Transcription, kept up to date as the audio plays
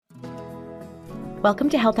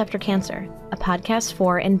Welcome to Health After Cancer, a podcast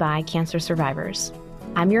for and by cancer survivors.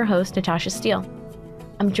 I'm your host, Natasha Steele.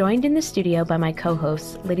 I'm joined in the studio by my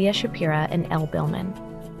co-hosts, Lydia Shapira and Elle Billman.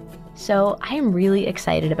 So I am really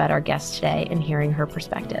excited about our guest today and hearing her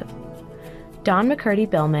perspective. Dawn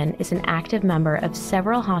Billman is an active member of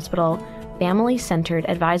several hospital family-centered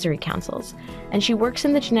advisory councils, and she works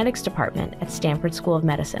in the genetics department at Stanford School of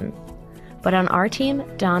Medicine. But on our team,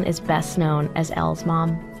 Dawn is best known as Elle's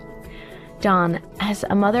mom. Dawn, as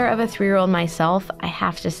a mother of a 3-year-old myself, I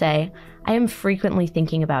have to say, I am frequently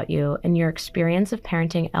thinking about you and your experience of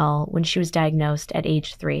parenting Elle when she was diagnosed at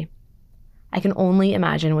age 3. I can only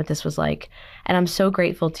imagine what this was like, and I'm so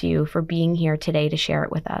grateful to you for being here today to share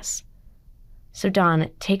it with us. So Dawn,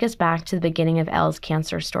 take us back to the beginning of Elle's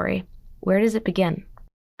cancer story. Where does it begin?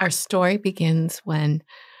 Our story begins when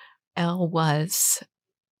Elle was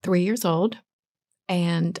 3 years old,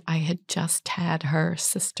 and I had just had her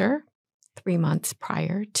sister 3 months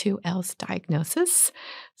prior to Elle's diagnosis.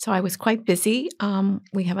 So I was quite busy.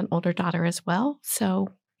 We have an older daughter as well. So,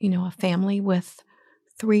 a family with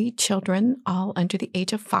 3 children, all under the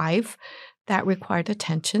age of 5, that required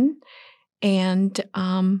attention. And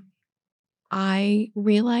I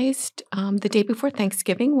realized the day before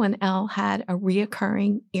Thanksgiving, when Elle had a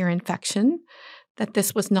reoccurring ear infection, that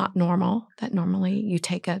this was not normal, that normally you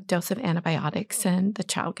take a dose of antibiotics and the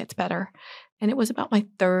child gets better. And it was about my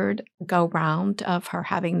 3rd go-round of her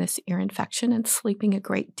having this ear infection and sleeping a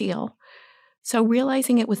great deal. So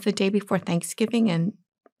realizing it was the day before Thanksgiving and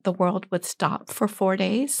the world would stop for 4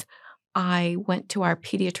 days, I went to our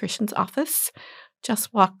pediatrician's office,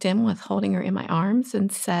 just walked in with holding her in my arms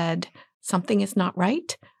and said, "Something is not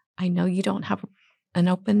right. I know you don't have an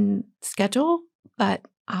open schedule, but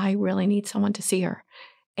I really need someone to see her."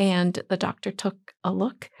 And the doctor took a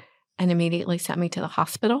look and immediately sent me to the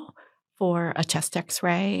hospital for a chest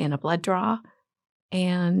x-ray and a blood draw.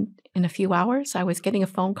 And in a few hours, I was getting a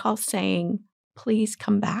phone call saying, "Please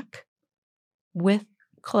come back with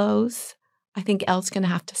clothes. I think Elle's going to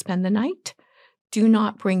have to spend the night. Do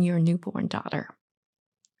not bring your newborn daughter."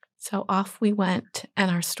 So off we went,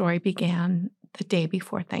 and our story began the day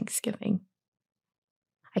before Thanksgiving.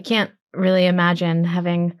 I can't really imagine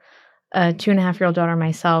having a 2.5-year-old daughter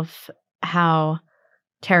myself, how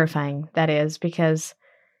terrifying that is, because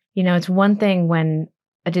it's one thing when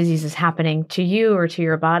a disease is happening to you or to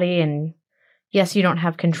your body, and yes, you don't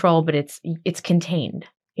have control, but it's contained,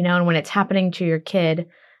 and when it's happening to your kid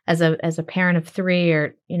as a parent of 3,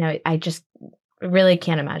 or, I just really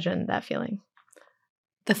can't imagine that feeling.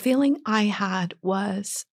 The feeling I had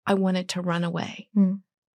was I wanted to run away.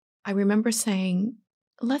 I remember saying,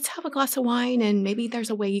 "Let's have a glass of wine and maybe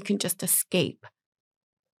there's a way you can just escape."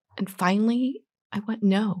 And finally, I went,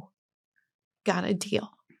 "No, got a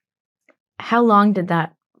deal." How long did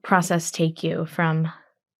that process take you from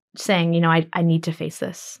saying, I need to face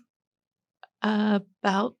this?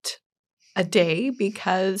 About a day,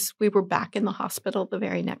 because we were back in the hospital the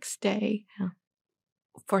very next day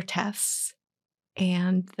for tests.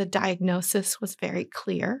 And the diagnosis was very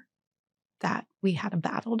clear that we had a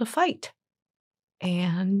battle to fight.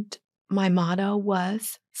 And my motto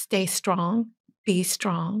was, "Stay strong, be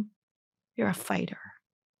strong. You're a fighter."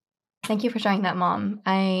 Thank you for sharing that, Mom.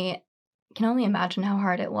 I can only imagine how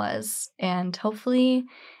hard it was, and hopefully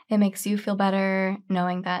it makes you feel better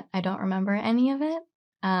knowing that I don't remember any of it.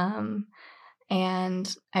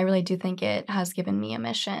 And I really do think it has given me a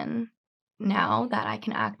mission now that I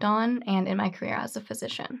can act on and in my career as a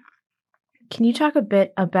physician. Can you talk a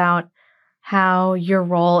bit about how your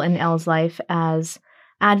role in Elle's life as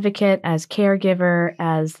advocate, as caregiver,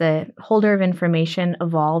 as the holder of information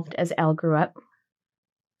evolved as Elle grew up?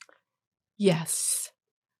 Yes.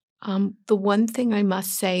 The one thing I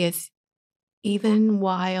must say is, even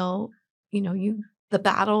while,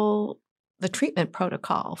 the treatment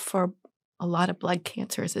protocol for a lot of blood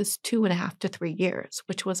cancers is 2.5 to 3 years,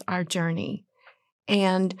 which was our journey.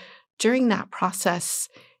 And during that process,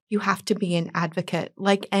 you have to be an advocate.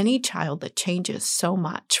 Like any child that changes so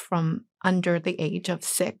much from under the age of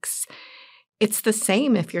 6, it's the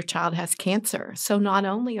same if your child has cancer. So not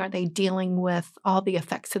only are they dealing with all the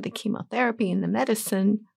effects of the chemotherapy and the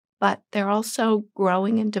medicine, but they're also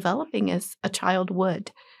growing and developing as a child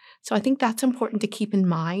would. So I think that's important to keep in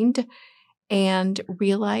mind and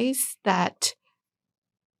realize that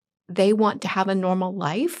they want to have a normal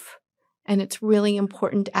life. And it's really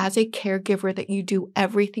important as a caregiver that you do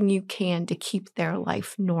everything you can to keep their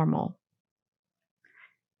life normal.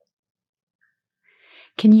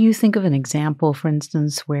 Can you think of an example, for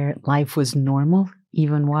instance, where life was normal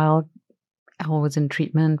even while Elle was in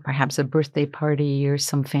treatment, perhaps a birthday party or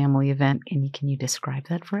some family event? And can you describe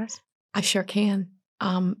that for us? I sure can.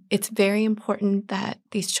 It's very important that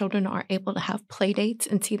these children are able to have play dates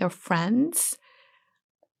and see their friends.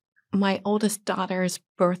 My oldest daughter's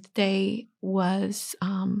birthday was,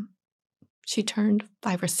 she turned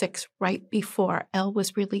 5 or 6 right before Elle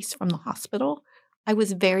was released from the hospital. I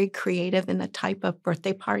was very creative in the type of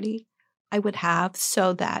birthday party I would have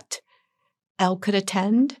so that Elle could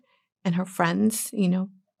attend and her friends,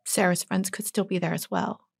 Sarah's friends could still be there as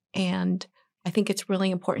well. And I think it's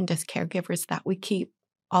really important as caregivers that we keep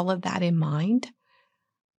all of that in mind.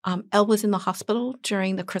 Elle was in the hospital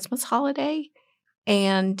during the Christmas holiday,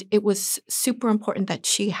 and it was super important that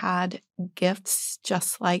she had gifts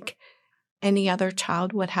just like any other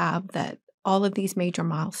child would have, that all of these major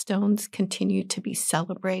milestones continue to be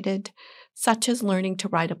celebrated, such as learning to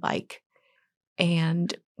ride a bike.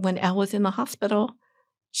 And when Elle was in the hospital,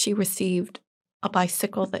 she received a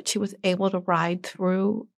bicycle that she was able to ride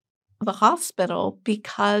through the hospital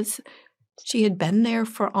because she had been there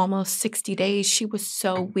for almost 60 days. She was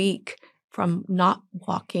so weak from not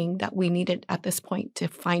walking that we needed at this point to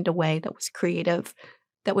find a way that was creative,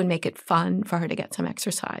 that would make it fun for her to get some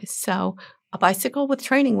exercise. So a bicycle with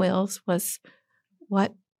training wheels was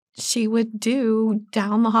what she would do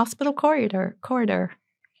down the hospital corridor.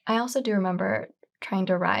 I also do remember trying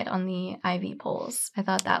to ride on the IV poles. I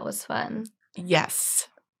thought that was fun. Yes.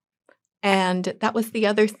 And that was the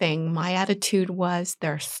other thing. My attitude was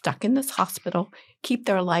they're stuck in this hospital, keep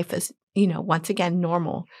their life as, once again,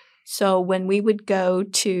 normal. So when we would go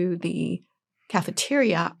to the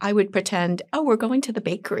cafeteria, I would pretend, we're going to the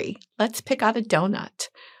bakery. Let's pick out a donut.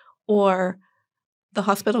 Or the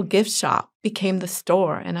hospital gift shop became the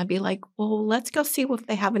store. And I'd be like, well, let's go see if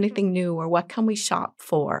they have anything new, or what can we shop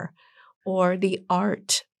for? Or the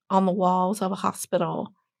art on the walls of a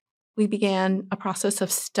hospital. We began a process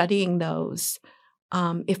of studying those.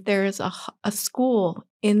 If there's a school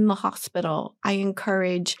in the hospital, I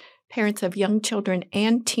encourage parents of young children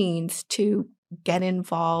and teens to get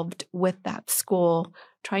involved with that school,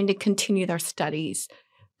 trying to continue their studies.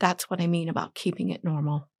 That's what I mean about keeping it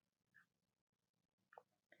normal.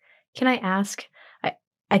 Can I ask,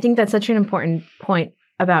 I think that's such an important point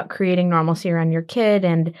about creating normalcy around your kid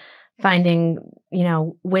and finding,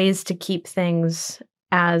 ways to keep things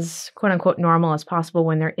as quote unquote normal as possible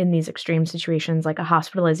when they're in these extreme situations like a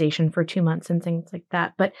hospitalization for 2 months and things like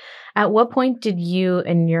that. But at what point did you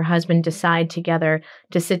and your husband decide together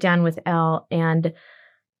to sit down with Elle and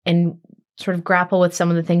sort of grapple with some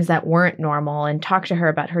of the things that weren't normal and talk to her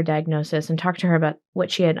about her diagnosis and talk to her about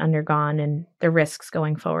what she had undergone and the risks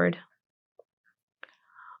going forward?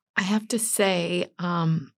 I have to say,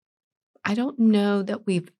 I don't know that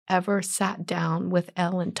we've ever sat down with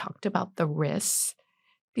Elle and talked about the risks,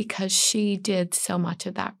 because she did so much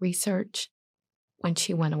of that research when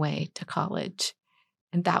she went away to college.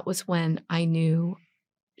 And that was when I knew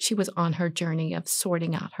she was on her journey of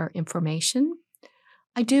sorting out her information.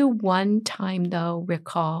 I do one time, though,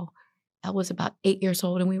 recall Elle was about 8 years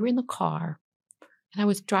old and we were in the car and I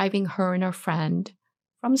was driving her and her friend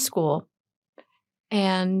from school.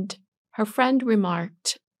 And her friend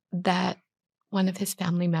remarked that one of his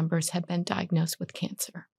family members had been diagnosed with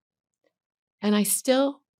cancer. And I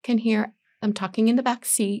still can hear them talking in the back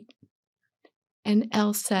seat. And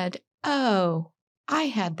Elle said, "Oh, I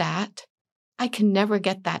had that. I can never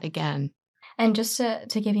get that again." And just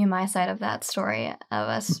to give you my side of that story of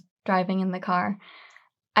us driving in the car,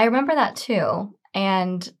 I remember that too.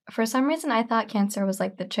 And for some reason, I thought cancer was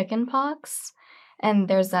like the chicken pox. And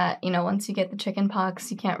there's that, once you get the chicken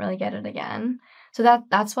pox, you can't really get it again. So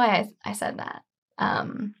that's why I said that.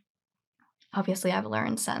 Obviously, I've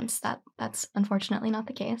learned since that that's unfortunately not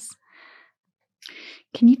the case.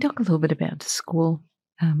 Can you talk a little bit about school?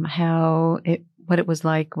 What it was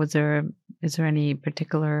like? Were there any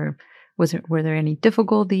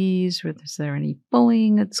difficulties? Was there any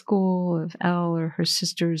bullying at school of Elle or her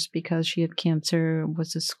sisters because she had cancer?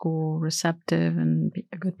 Was the school receptive and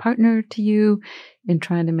a good partner to you in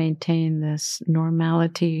trying to maintain this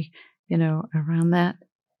normality, around that?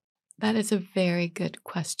 That is a very good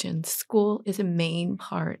question. School is a main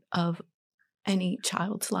part of any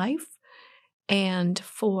child's life. And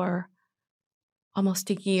for almost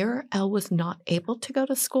a year, Elle was not able to go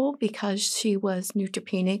to school because she was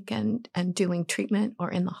neutropenic and doing treatment or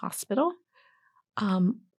in the hospital.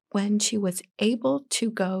 When she was able to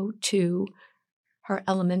go to her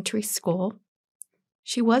elementary school,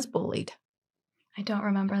 she was bullied. I don't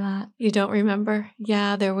remember that. You don't remember?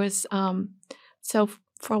 Yeah, there was, so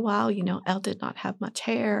for a while, Elle did not have much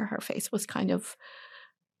hair. Her face was kind of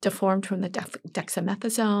deformed from the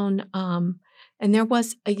dexamethasone. And there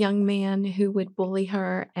was a young man who would bully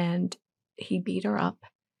her and he beat her up.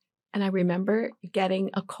 And I remember getting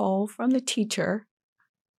a call from the teacher,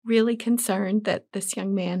 really concerned that this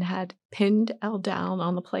young man had pinned Elle down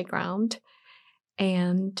on the playground.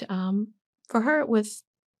 And for her, it was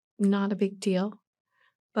not a big deal,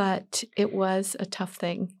 but it was a tough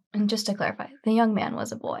thing. And just to clarify, the young man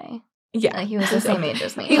was a boy. Yeah. He was the same age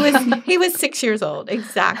as me. He was 6 years old,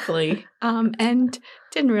 exactly. And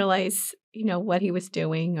didn't realize, what he was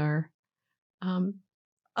doing, or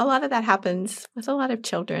a lot of that happens with a lot of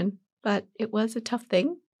children, but it was a tough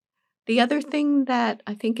thing. The other thing that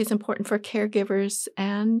I think is important for caregivers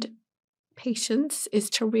and patients is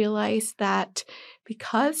to realize that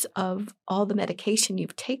because of all the medication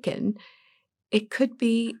you've taken, it could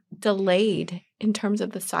be delayed in terms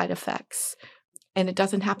of the side effects. And it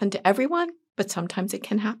doesn't happen to everyone, but sometimes it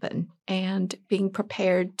can happen. And being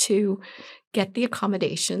prepared to get the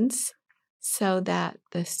accommodations so that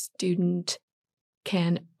the student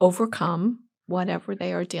can overcome whatever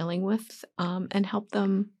they are dealing with, and help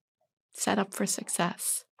them set up for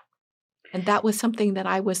success. And that was something that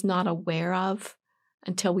I was not aware of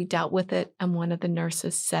until we dealt with it. And one of the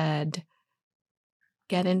nurses said,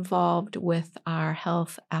 get involved with our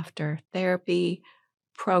health after therapy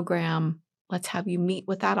program. Let's have you meet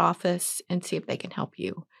with that office and see if they can help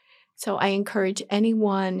you. So I encourage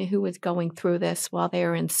anyone who is going through this while they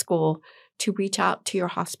are in school to reach out to your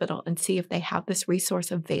hospital and see if they have this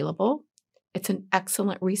resource available. It's an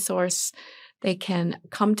excellent resource. They can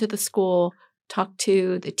come to the school, talk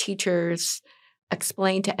to the teachers,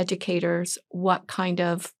 explain to educators what kind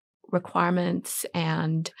of requirements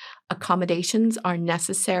and accommodations are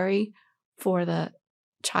necessary for the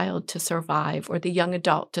child to survive or the young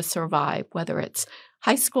adult to survive, whether it's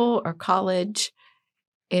high school or college.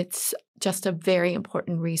 It's just a very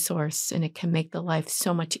important resource, and it can make the life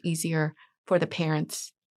so much easier for the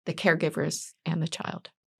parents, the caregivers, and the child.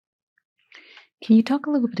 Can you talk a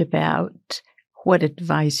little bit about what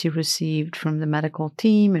advice you received from the medical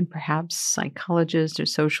team and perhaps psychologists or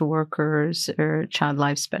social workers or child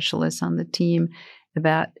life specialists on the team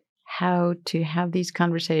about how to have these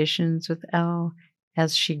conversations with Elle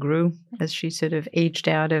as she grew, as she sort of aged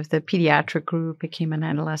out of the pediatric group, became an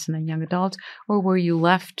adolescent and young adult, or were you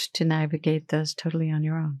left to navigate this totally on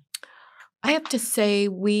your own? I have to say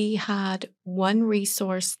we had one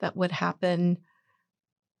resource that would happen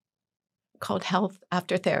called Health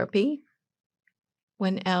After Therapy.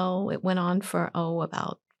 When it went on for,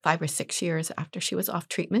 about 5 or 6 years after she was off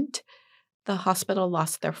treatment. The hospital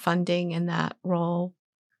lost their funding and that role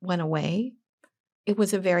went away. It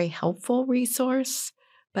was a very helpful resource,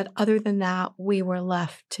 but other than that, we were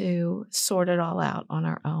left to sort it all out on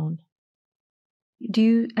our own. Do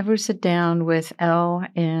you ever sit down with Elle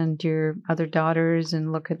and your other daughters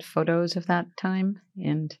and look at photos of that time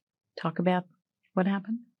and talk about what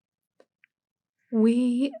happened?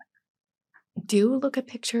 We do look at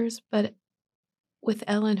pictures, but with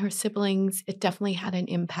Elle and her siblings, it definitely had an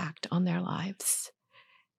impact on their lives.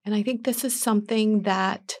 And I think this is something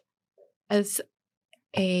that, as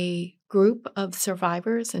a group of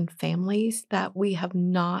survivors and families, that we have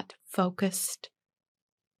not focused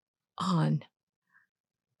on.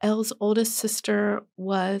 Elle's oldest sister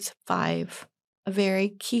was 5, a very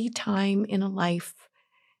key time in a life,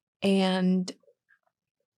 and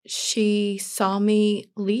she saw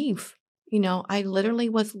me leave. I literally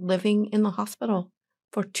was living in the hospital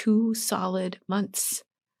for 2 solid months.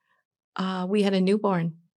 We had a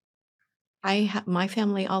newborn. My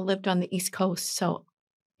family all lived on the East Coast, so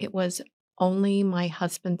it was only my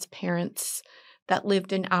husband's parents that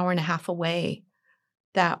lived an hour and a half away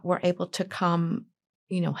that were able to come,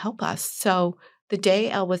 help us. So the day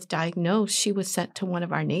Elle was diagnosed, she was sent to one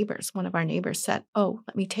of our neighbors. One of our neighbors said,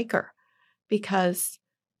 let me take her, because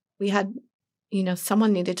we had,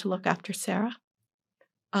 someone needed to look after Sarah.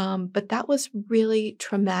 But that was really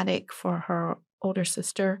traumatic for her older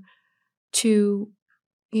sister to,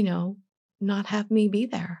 not have me be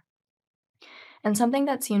there. And something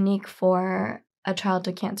that's unique for a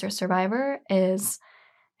childhood cancer survivor is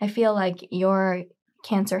I feel like your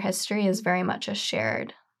cancer history is very much a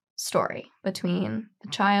shared story between the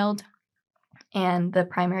child and the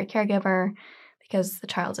primary caregiver, because the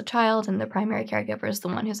child's a child and the primary caregiver is the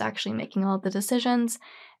one who's actually making all the decisions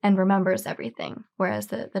and remembers everything, whereas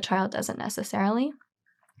the child doesn't necessarily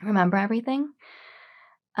remember everything.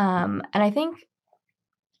 And I think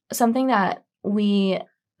something that we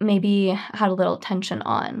maybe had a little tension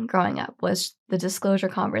on growing up was the disclosure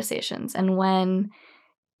conversations. And when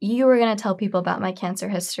you were going to tell people about my cancer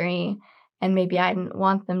history and maybe I didn't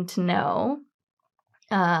want them to know,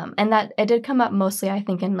 and that it did come up mostly, I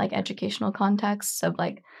think, in like educational contexts of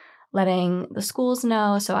like, letting the schools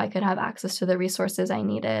know so I could have access to the resources I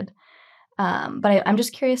needed. But I'm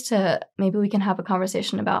just curious to maybe we can have a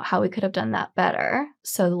conversation about how we could have done that better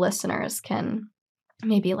so the listeners can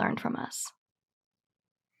maybe learn from us.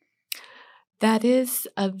 That is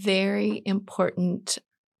a very important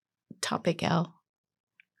topic, Elle.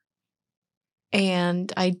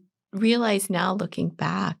 And I realize now, looking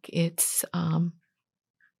back, it's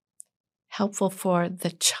helpful for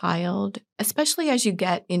the child, especially as you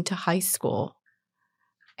get into high school,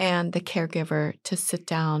 and the caregiver to sit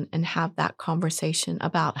down and have that conversation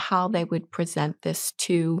about how they would present this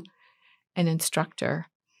to an instructor.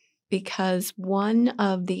 Because one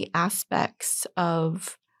of the aspects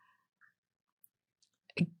of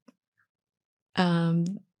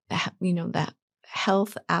that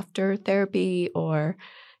health after therapy or,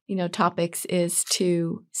 topics is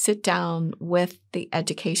to sit down with the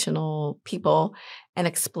educational people and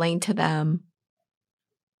explain to them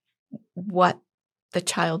what the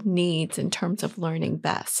child needs in terms of learning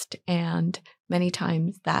best. And many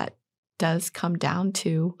times that does come down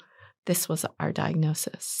to this was our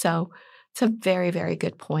diagnosis. So it's a very, very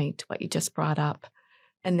good point, what you just brought up.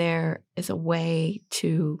 And there is a way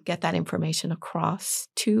to get that information across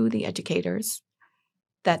to the educators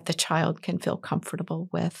that the child can feel comfortable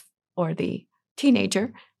with, or the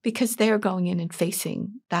teenager, because they're going in and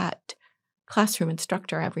facing that classroom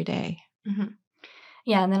instructor every day. Mm-hmm.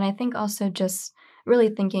 Yeah, and then I think also just really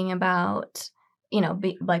thinking about,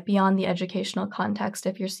 beyond the educational context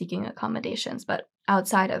if you're seeking accommodations, but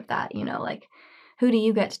outside of that, who do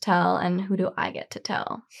you get to tell and who do I get to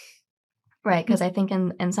tell? Right, because I think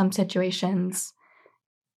in some situations,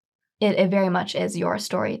 it very much is your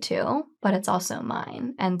story too, but it's also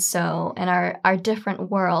mine. And so in our different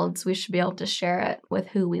worlds, we should be able to share it with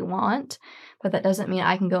who we want, but that doesn't mean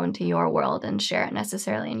I can go into your world and share it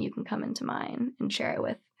necessarily, and you can come into mine and share it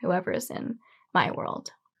with whoever is in my world.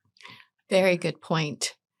 Very good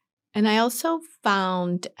point. And I also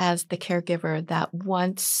found as the caregiver that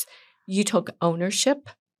once you took ownership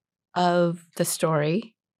of the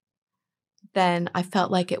story, then I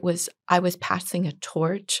felt like I was passing a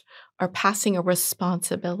torch or passing a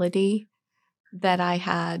responsibility that I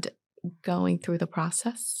had going through the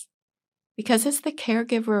process. Because as the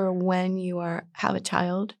caregiver, when you have a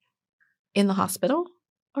child in the hospital,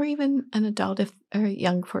 or even an adult or a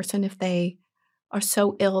young person, if they are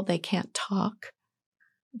so ill they can't talk,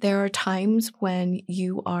 there are times when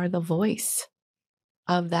you are the voice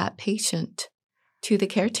of that patient to the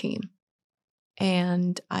care team.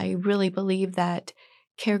 And I really believe that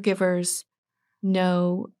caregivers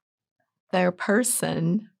know their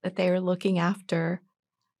person that they are looking after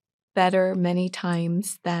better many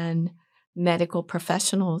times than medical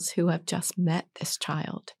professionals who have just met this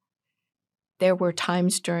child. There were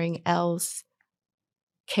times during Elle's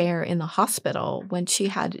care in the hospital when she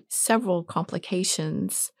had several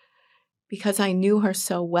complications, because I knew her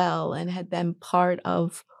so well and had been part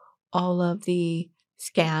of all of the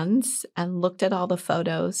scans and looked at all the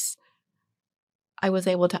photos. I was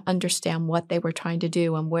able to understand what they were trying to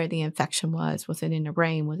do and where the infection was. Was it in her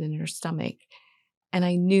brain? Was it in her stomach? And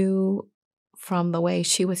I knew from the way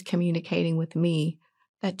she was communicating with me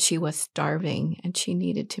that she was starving and she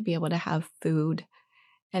needed to be able to have food,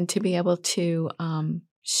 and to be able to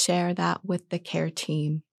share that with the care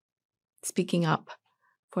team. Speaking up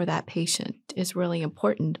for that patient is really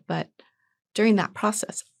important. But during that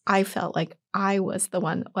process, I felt like I was the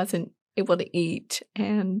one that wasn't able to eat.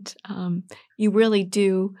 And you really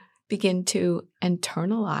do begin to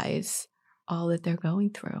internalize all that they're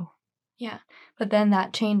going through. Yeah, but then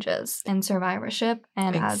that changes in survivorship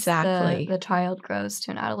and Exactly. as the child grows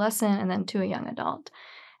to an adolescent and then to a young adult.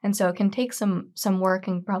 And so it can take some work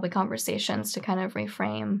and probably conversations to kind of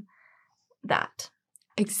reframe that.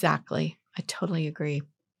 Exactly. I totally agree.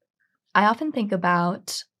 I often think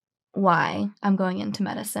about why I'm going into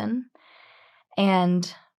medicine.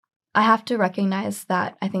 And I have to recognize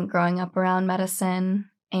that I think growing up around medicine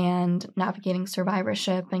and navigating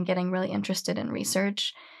survivorship and getting really interested in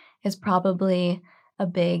research is probably a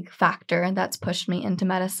big factor that's pushed me into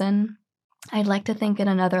medicine. I'd like to think in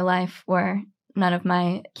another life where none of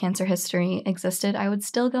my cancer history existed, I would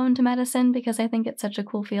still go into medicine because I think it's such a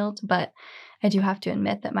cool field. But I do have to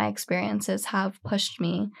admit that my experiences have pushed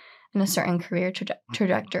me in a certain career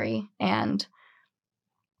trajectory. And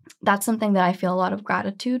that's something that I feel a lot of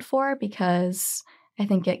gratitude for, because I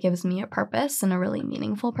think it gives me a purpose and a really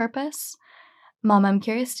meaningful purpose. Mom, I'm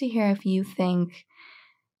curious to hear if you think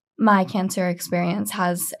my cancer experience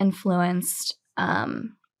has influenced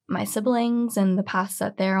my siblings and the paths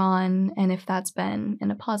that they're on, and if that's been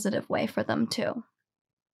in a positive way for them too.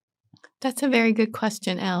 That's a very good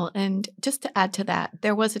question, Elle. And just to add to that,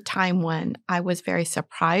 there was a time when I was very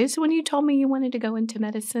surprised when you told me you wanted to go into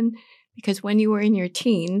medicine, because when you were in your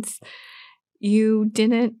teens, you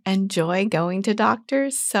didn't enjoy going to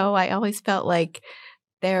doctors. So I always felt like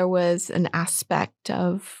there was an aspect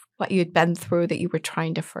of what you had been through that you were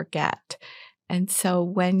trying to forget. And so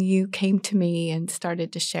when you came to me and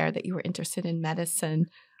started to share that you were interested in medicine,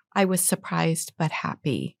 I was surprised but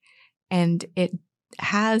happy. And it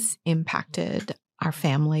has impacted our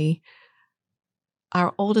family.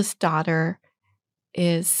 Our oldest daughter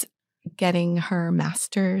is getting her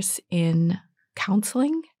master's in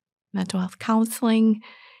counseling, mental health counseling.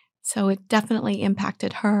 So it definitely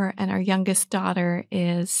impacted her. And our youngest daughter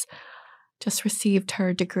is just received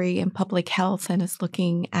her degree in public health and is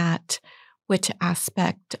looking at which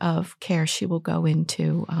aspect of care she will go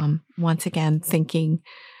into. Once again, thinking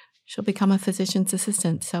she'll become a physician's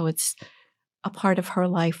assistant. So it's a part of her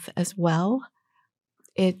life as well.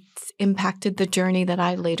 It's impacted the journey that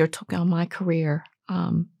I later took on my career.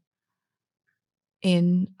 I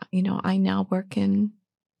now work in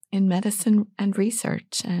medicine and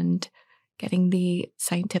research and getting the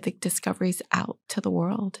scientific discoveries out to the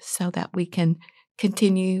world so that we can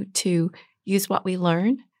continue to use what we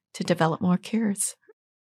learn to develop more cures.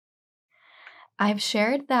 I've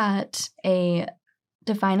shared that a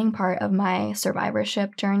defining part of my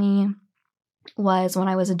survivorship journey was when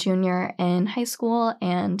I was a junior in high school,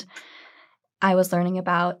 and I was learning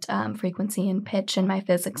about frequency and pitch in my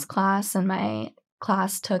physics class, and my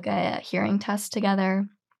class took a hearing test together.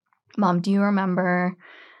 Mom, do you remember?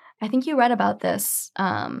 I think you read about this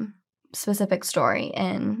specific story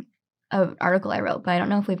in an article I wrote, but I don't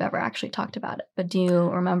know if we've ever actually talked about it. But do you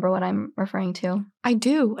remember what I'm referring to? I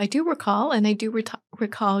do recall, and I do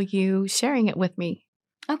recall you sharing it with me.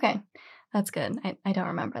 Okay, that's good. I don't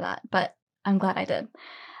remember that, but I'm glad I did.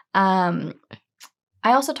 I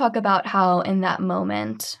also talk about how in that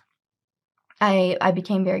moment, I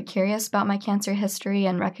became very curious about my cancer history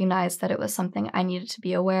and recognized that it was something I needed to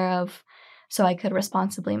be aware of so I could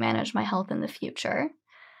responsibly manage my health in the future.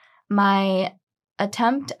 My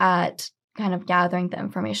attempt at kind of gathering the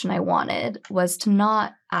information I wanted was to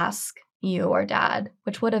not ask you or Dad,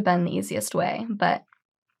 which would have been the easiest way, but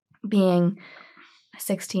being a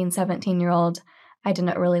 16, 17-year-old, I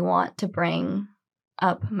didn't really want to bring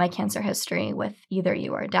up my cancer history with either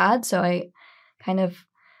you or Dad, so I kind of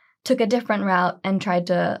took a different route and tried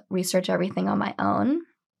to research everything on my own.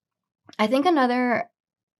 I think another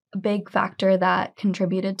big factor that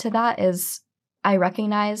contributed to that is I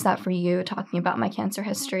recognize that for you, talking about my cancer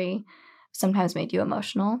history sometimes made you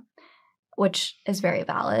emotional, which is very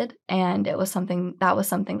valid, and it was something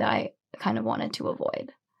that I kind of wanted to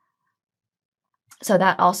avoid. So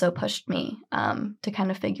that also pushed me to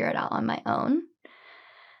kind of figure it out on my own.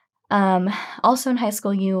 Also in high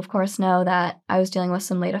school, you of course know that I was dealing with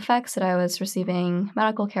some late effects that I was receiving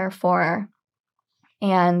medical care for.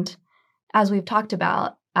 And as we've talked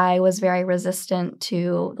about, I was very resistant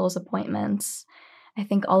to those appointments. I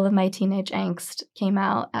think all of my teenage angst came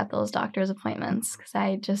out at those doctor's appointments because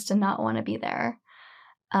I just did not want to be there.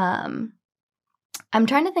 I'm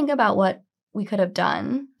trying to think about what we could have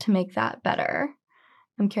done to make that better.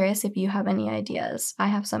 I'm curious if you have any ideas. I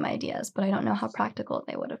have some ideas, but I don't know how practical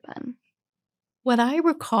they would have been. What I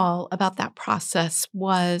recall about that process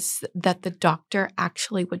was that the doctor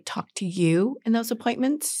actually would talk to you in those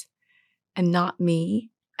appointments and not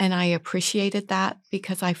me. And I appreciated that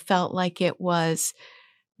because I felt like it was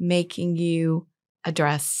making you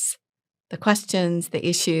address the questions, the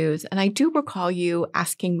issues. And I do recall you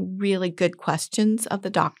asking really good questions of the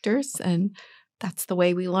doctors, and that's the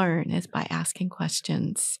way we learn, is by asking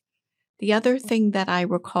questions. The other thing that I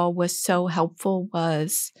recall was so helpful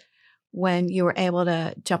was when you were able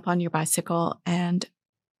to jump on your bicycle and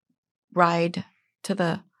ride to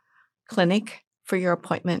the clinic for your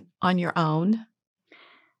appointment on your own.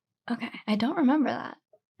 Okay, I don't remember that.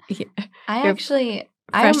 Yeah.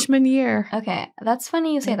 Freshman year. Okay, that's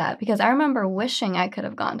funny you say that because I remember wishing I could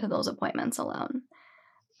have gone to those appointments alone.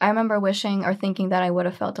 I remember wishing or thinking that I would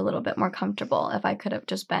have felt a little bit more comfortable if I could have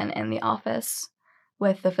just been in the office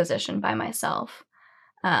with the physician by myself.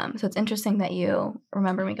 So it's interesting that you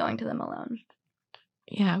remember me going to them alone.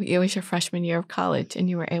 Yeah, it was your freshman year of college, and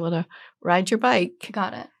you were able to ride your bike.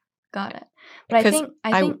 Got it. But because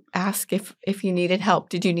I think asked if you needed help.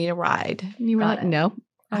 Did you need a ride? And you were like, no,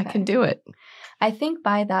 I can do it. I think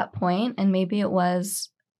by that point, and maybe it was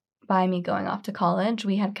by me going off to college,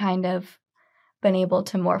 we had kind of been able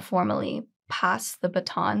to more formally pass the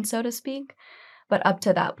baton, so to speak. But up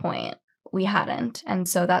to that point, we hadn't. And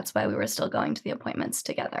so that's why we were still going to the appointments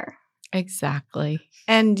together. Exactly.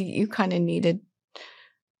 And you kind of needed,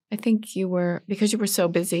 I think because you were so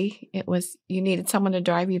busy, you needed someone to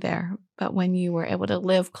drive you there. But when you were able to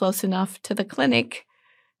live close enough to the clinic,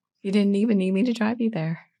 you didn't even need me to drive you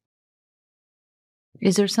there.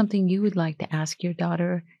 Is there something you would like to ask your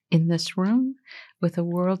daughter in this room with the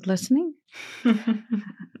world listening?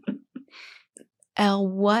 Elle,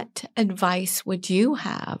 what advice would you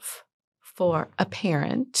have for a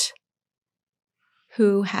parent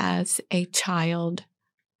who has a child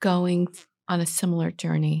going on a similar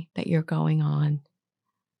journey that you're going on?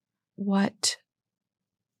 What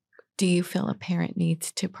do you feel a parent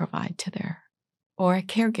needs to provide to or a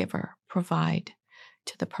caregiver provide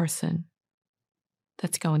to the person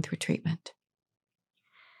that's going through treatment?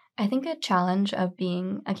 I think a challenge of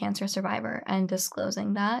being a cancer survivor and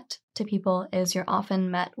disclosing that to people is you're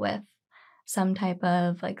often met with some type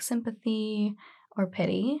of sympathy or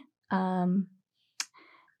pity.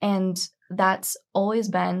 And that's always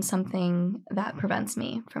been something that prevents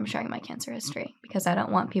me from sharing my cancer history because I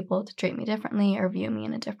don't want people to treat me differently or view me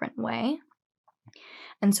in a different way.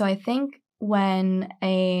 And so I think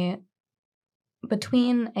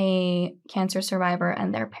between a cancer survivor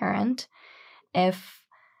and their parent, if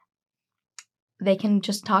they can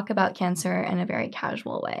just talk about cancer in a very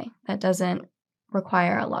casual way that doesn't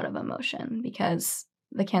require a lot of emotion, because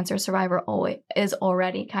the cancer survivor is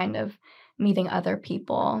already kind of meeting other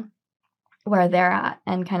people where they're at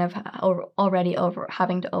and kind of already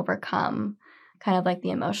having to overcome kind of the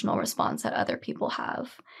emotional response that other people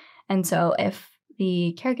have. And so if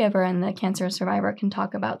the caregiver and the cancer survivor can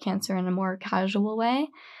talk about cancer in a more casual way,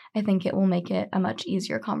 I think it will make it a much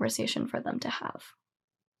easier conversation for them to have.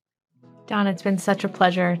 Dawn, it's been such a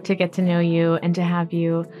pleasure to get to know you and to have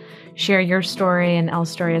you share your story and Elle's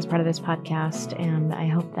story as part of this podcast. And I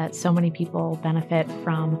hope that so many people benefit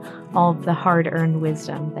from all of the hard-earned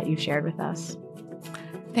wisdom that you've shared with us.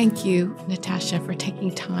 Thank you, Natasha, for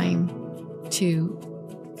taking time to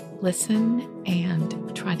listen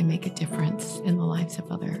and try to make a difference in the lives of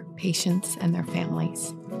other patients and their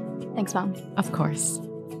families. Thanks, Mom. Of course.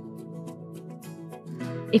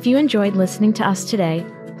 If you enjoyed listening to us today,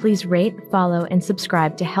 please rate, follow, and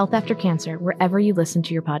subscribe to Health After Cancer wherever you listen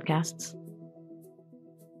to your podcasts.